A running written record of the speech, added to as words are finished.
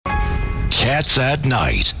Cats at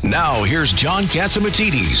Night. Now, here's John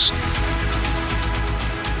Catsimatidis.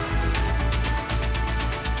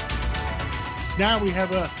 Now we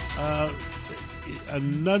have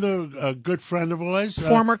another good friend of ours.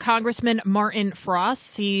 Former Congressman Martin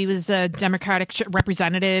Frost. He was a Democratic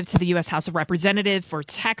representative to the U.S. House of Representatives for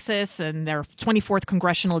Texas and their 24th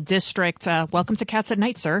Congressional District. Welcome to Cats at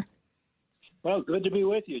Night, sir. Well, good to be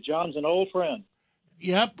with you. John's an old friend.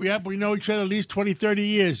 Yep. We know each other at least 20, 30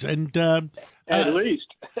 years. And at least.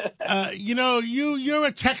 You're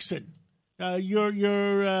a Texan. Your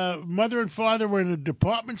mother and father were in a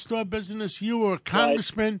department store business. You were a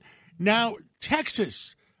congressman. Right. Now,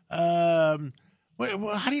 Texas. How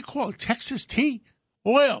do you call it? Texas tea?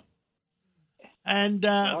 Oil. And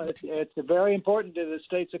it's very important to the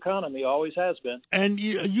state's economy. Always has been. And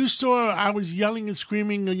you saw I was yelling and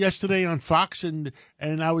screaming yesterday on Fox, and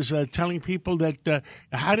I was telling people that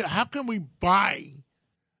how can we buy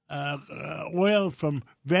oil from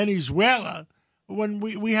Venezuela when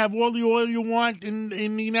we have all the oil you want in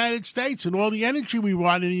the United States and all the energy we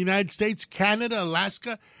want in the United States, Canada,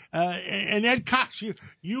 Alaska. And Ed Cox,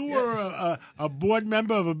 you were a board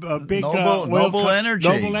member of a big Noble Energy.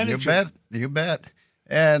 Noble Energy. You bet.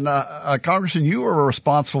 And Congressman, you were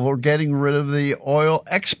responsible for getting rid of the oil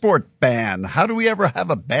export ban. How do we ever have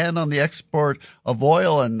a ban on the export of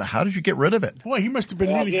oil, and how did you get rid of it? Boy, he must have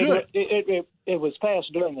been really good. It was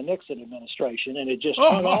passed during the Nixon administration, and it just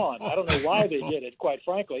hung on. I don't know why they did it, quite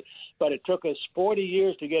frankly, but it took us 40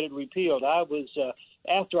 years to get it repealed.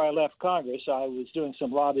 After I left Congress, I was doing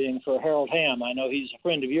some lobbying for Harold Hamm. I know he's a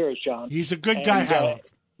friend of yours, John. He's a good guy, Harold.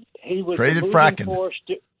 He was traded fracking.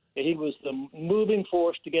 He was the moving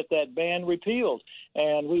force to get that ban repealed,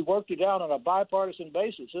 and we worked it out on a bipartisan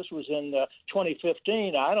basis. This was in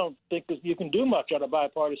 2015. I don't think that you can do much on a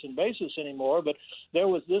bipartisan basis anymore, but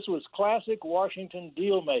this was classic Washington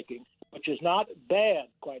deal-making, which is not bad,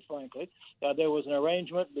 quite frankly. There was an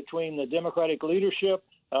arrangement between the Democratic leadership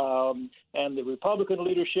and the Republican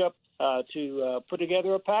leadership to put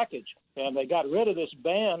together a package, and they got rid of this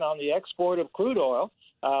ban on the export of crude oil.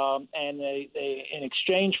 And they, in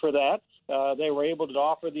exchange for that, they were able to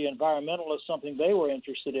offer the environmentalists something they were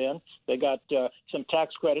interested in. They got some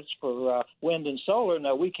tax credits for wind and solar.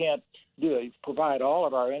 Now, we can't provide all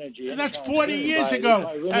of our energy. That's 40 years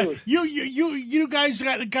ago. You guys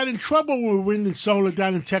got in trouble with wind and solar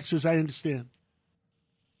down in Texas, I understand.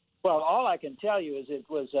 Well, all I can tell you is it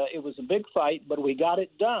was a big fight, but we got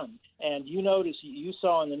it done. And you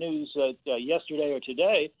saw in the news yesterday or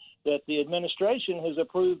today that the Biden administration has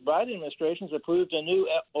approved a new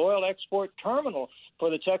oil export terminal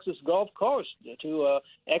for the Texas Gulf Coast to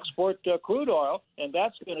export crude oil, and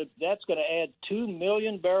that's going to add 2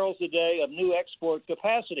 million barrels a day of new export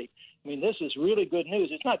capacity. I mean, this is really good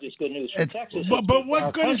news. It's not just good news for Texas. But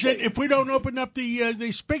what good is it if we don't open up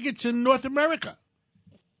the spigots in North America?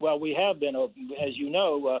 Well, we have been, as you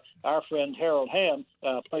know, our friend Harold Hamm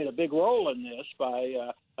played a big role in this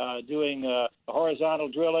by doing horizontal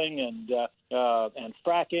drilling and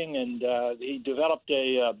fracking, and he developed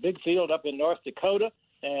a big field up in North Dakota,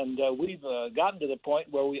 and we've gotten to the point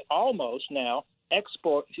where we almost now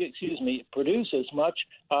produce as much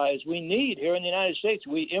as we need here in the United States.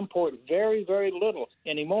 We import very, very little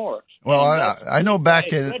anymore. Well, I know back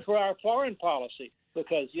in... It's good for our foreign policy.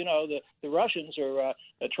 Because, the Russians are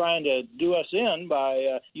trying to do us in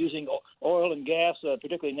by using oil and gas,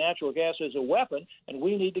 particularly natural gas, as a weapon, and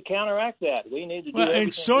we need to counteract that. We need to do everything.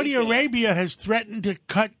 And Saudi Arabia has threatened to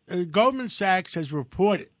cut. Goldman Sachs has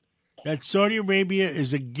reported that Saudi Arabia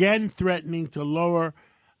is again threatening to lower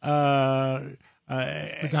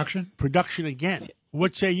production again.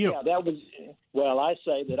 What say you? Yeah, Well, I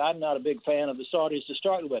say that I'm not a big fan of the Saudis to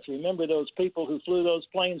start with. Remember those people who flew those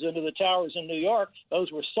planes into the towers in New York? Those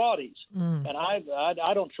were Saudis. And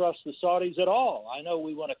I don't trust the Saudis at all. I know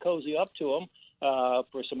we want to cozy up to them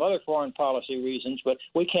for some other foreign policy reasons, but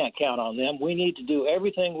we can't count on them. We need to do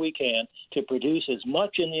everything we can to produce as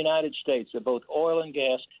much in the United States of both oil and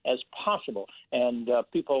gas as possible. And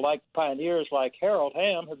people like pioneers like Harold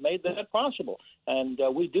Hamm have made that possible. And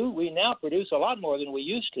we now produce a lot more than we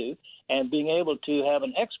used to, and being able to have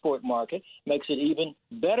an export market makes it even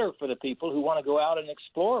better for the people who want to go out and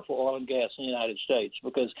explore for oil and gas in the United States,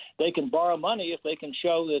 because they can borrow money if they can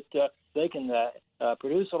show that they can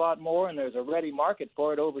produce a lot more, and there's a ready market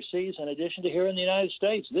for it overseas in addition to here in the United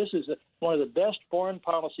States. This is one of the best foreign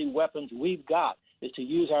policy weapons we've got, is to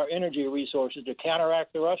use our energy resources to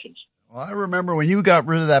counteract the Russians. Well, I remember when you got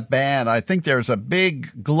rid of that ban, I think there's a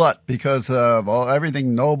big glut because of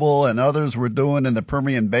everything Noble and others were doing in the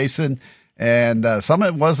Permian Basin. And some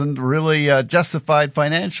of it wasn't really justified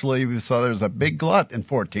financially. So there's a big glut in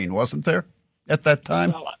 14, wasn't there, at that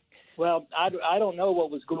time? Well, I don't know what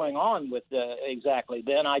was going on with exactly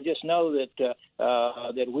then. I just know that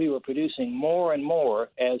that we were producing more and more,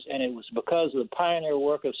 and it was because of the pioneer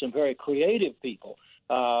work of some very creative people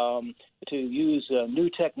to use new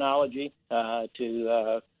technology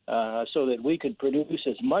so that we could produce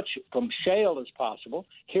as much from shale as possible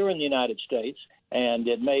here in the United States, and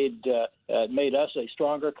it made us a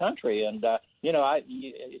stronger country. And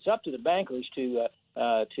it's up to the bankers to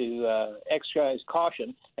exercise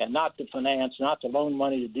caution and not to finance, not to loan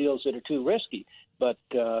money to deals that are too risky. But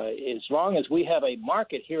as long as we have a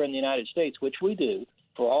market here in the United States, which we do,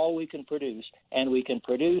 for all we can produce, and we can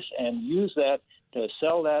produce and use that to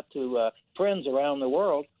sell that to friends around the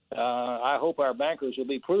world, I hope our bankers will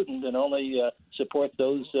be prudent and only support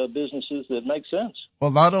those businesses that make sense.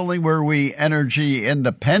 Well, not only were we energy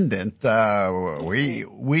independent,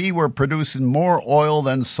 we were producing more oil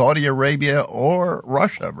than Saudi Arabia or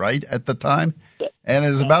Russia, right, at the time? And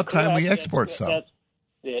it's about time we export some.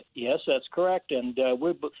 Yes, that's correct. And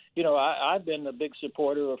I've been a big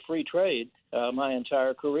supporter of free trade my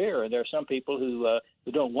entire career. And there are some people who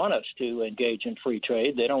don't want us to engage in free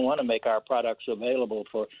trade. They don't want to make our products available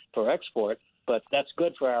for export. But that's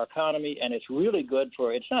good for our economy, and it's really good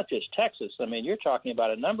for – it's not just Texas. I mean, you're talking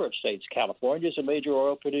about a number of states. California is a major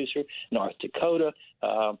oil producer, North Dakota,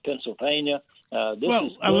 Pennsylvania.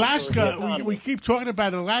 Alaska, we keep talking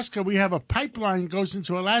about Alaska. We have a pipeline goes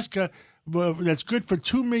into Alaska that's good for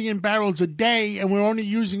 2 million barrels a day, and we're only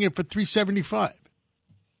using it for 375.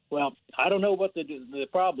 Well, I don't know what the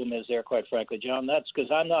problem is there, quite frankly, John. That's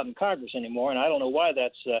because I'm not in Congress anymore, and I don't know why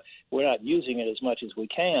we're not using it as much as we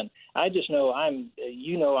can. I just know I'm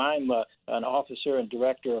an officer and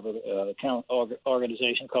director of an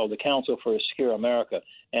organization called the Council for a Secure America,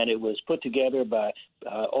 and it was put together by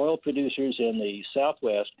oil producers in the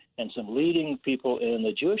Southwest and some leading people in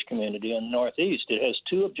the Jewish community in the Northeast. It has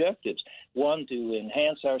two objectives: one, to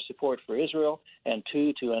enhance our support for Israel, and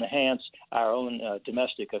two, to enhance our own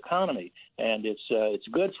domestic economy. And it's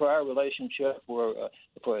good for our relationship.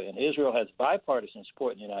 And Israel has bipartisan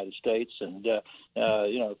support in the United States, and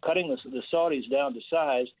cutting the Saudis down to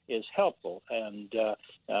size is helpful. And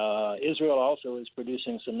Israel also is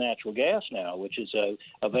producing some natural gas now, which is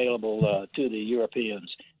available to the Europeans.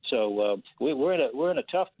 So we're in a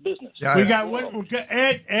tough business. Yeah, we got one.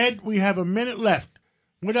 Ed, we have a minute left.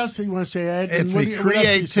 What else do you want to say, Ed? It's the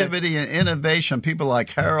creativity and innovation. People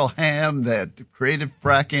like Harold Hamm that created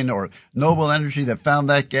fracking, or Noble Energy that found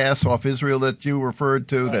that gas off Israel that you referred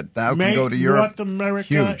to, that now can go to Europe. North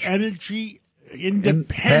America energy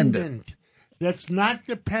independent. Let's not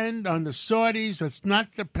depend on the Saudis. Let's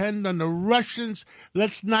not depend on the Russians.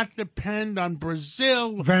 Let's not depend on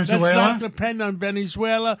Brazil. Venezuela. Let's not depend on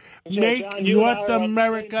Venezuela. Make John, North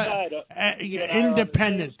America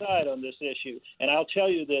independent. On this issue, and I'll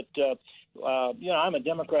tell you that I'm a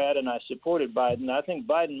Democrat and I supported Biden. I think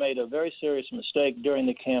Biden made a very serious mistake during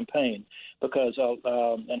the campaign because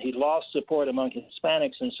and he lost support among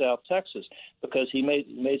Hispanics in South Texas because he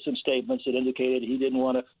made some statements that indicated he didn't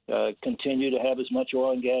want to continue to have as much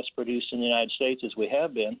oil and gas produced in the United States as we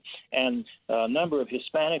have been. And a number of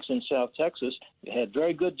Hispanics in South Texas had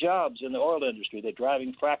very good jobs in the oil industry. They're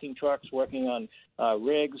driving fracking trucks, working on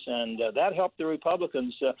rigs, and that helped the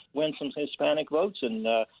Republicans win some Hispanic votes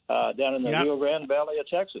down in the Rio Grande Valley of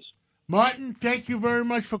Texas. Martin, thank you very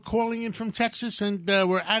much for calling in from Texas, and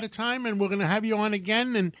we're out of time, and we're going to have you on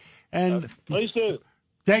again. And please do.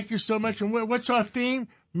 Thank you so much. And what's our theme?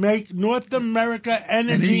 Make North America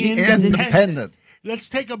energy independent. Let's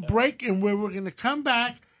take a break, and we're going to come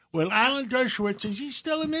back with Alan Dershowitz. Is he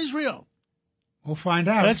still in Israel? We'll find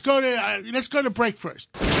out. Let's go to break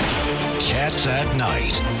first. Cats at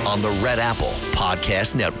Night on the Red Apple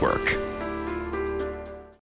Podcast Network.